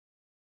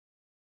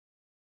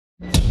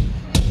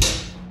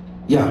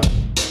Yeah,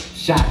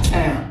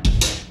 Chi-Town,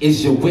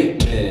 is you with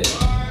me?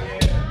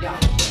 Yeah,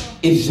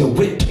 is you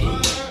with me?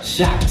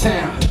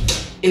 Chi-Town,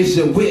 is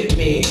you with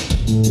me?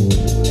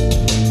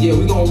 Yeah,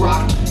 we gon'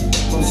 rock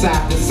from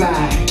side to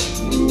side.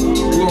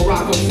 We gon'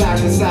 rock from side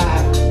to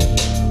side.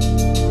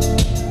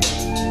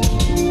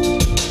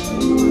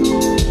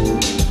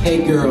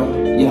 Hey girl,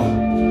 yeah,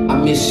 I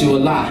miss you a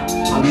lot.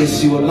 I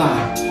miss you a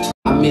lot.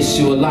 I miss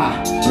you a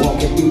lot.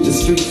 Walking through the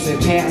streets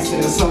and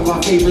passing some of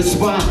my favorite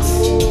spots.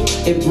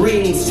 It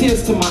brings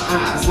tears to my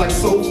eyes like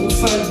soulful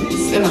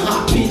Sundays and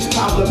hot peach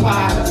cobbler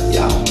pies.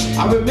 Yeah,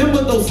 I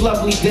remember those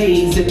lovely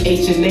days in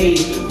H&A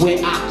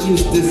when I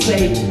used to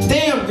say,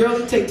 damn girl,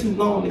 it take too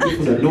long to get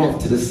from the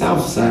north to the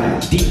south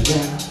side. Deep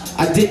down,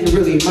 I didn't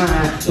really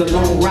mind the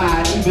long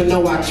ride, even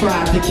though I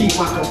tried to keep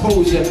my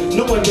composure,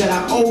 knowing that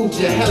I owed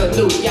you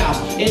hallelujah.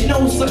 And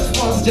no such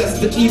funds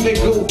just to even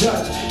go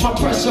Dutch. My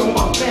pressure on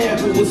my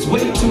family was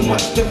way too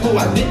much, therefore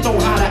I didn't know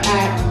how to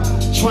act.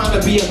 Trying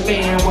to be a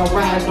man while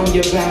riding on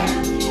your back.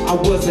 I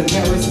was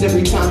embarrassed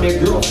every time your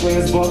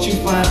girlfriends bought you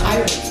fine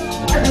items.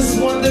 I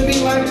just wanted to be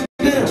like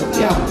them,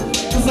 yeah,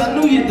 cause I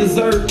knew you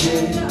deserved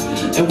it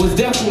and was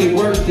definitely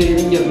worth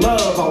it. And your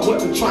love, I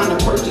wasn't trying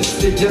to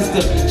purchase it just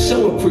to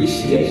show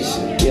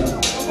appreciation, yeah.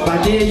 By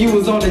then you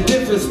was on a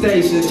different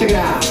station, check it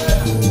out.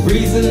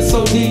 Reasons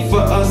so deep for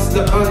us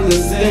to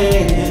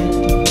understand.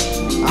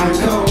 I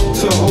come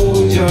to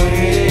hold your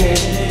hand.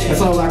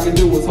 That's all I could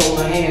do was hold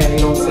her hand, you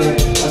know what I'm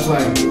saying? That's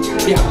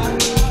right, yeah.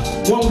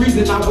 One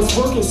reason I was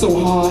working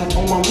so hard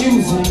on my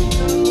music,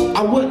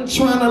 I wasn't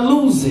trying to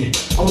lose it.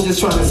 I was just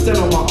trying to stand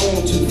on my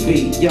own 2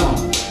 feet, y'all,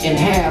 and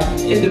have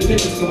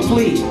independence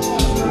complete.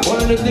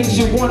 One of the things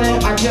you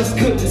wanted, I just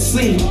couldn't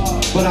see,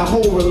 but our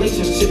whole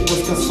relationship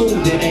was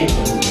consumed in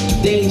anger.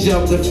 Danger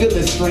of the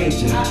feeling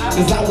stranger,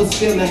 cause I was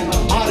feeling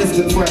artist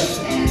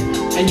depression,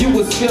 and you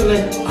was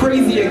feeling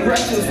crazy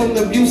aggression from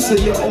the abuse of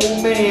your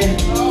old man.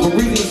 For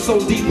reasons so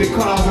deep it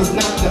caused us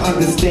not to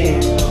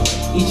understand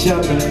each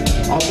other,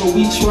 although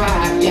we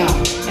tried, yeah,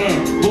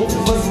 and both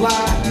of us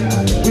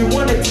lied. We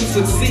wanted to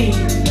succeed,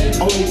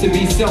 only to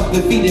be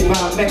self-defeated by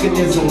a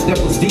mechanism that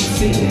was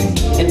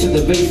deep-seated into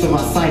the base of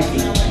our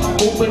psyche,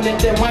 hoping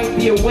that there might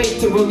be a way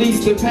to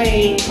release the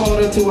pain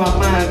caught into our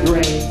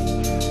migraine.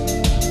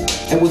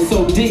 It was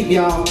so deep,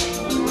 y'all.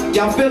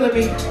 Y'all feeling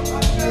me?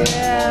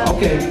 Yeah.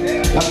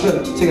 Okay, y'all feel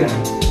it. Check it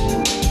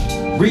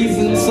out.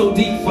 Reasons so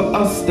deep for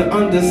us to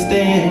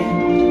understand.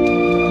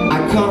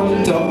 I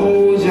come to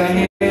hold your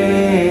hand.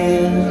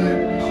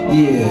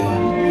 Yeah.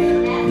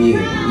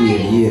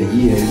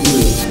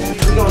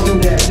 We're gonna do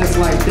that just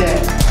like that.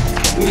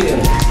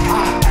 Yeah.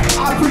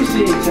 I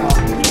appreciate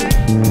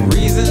y'all.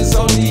 Reasons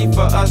so deep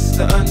for us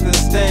to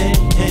understand.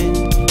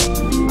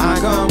 I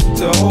come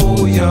to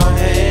hold your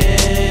hand.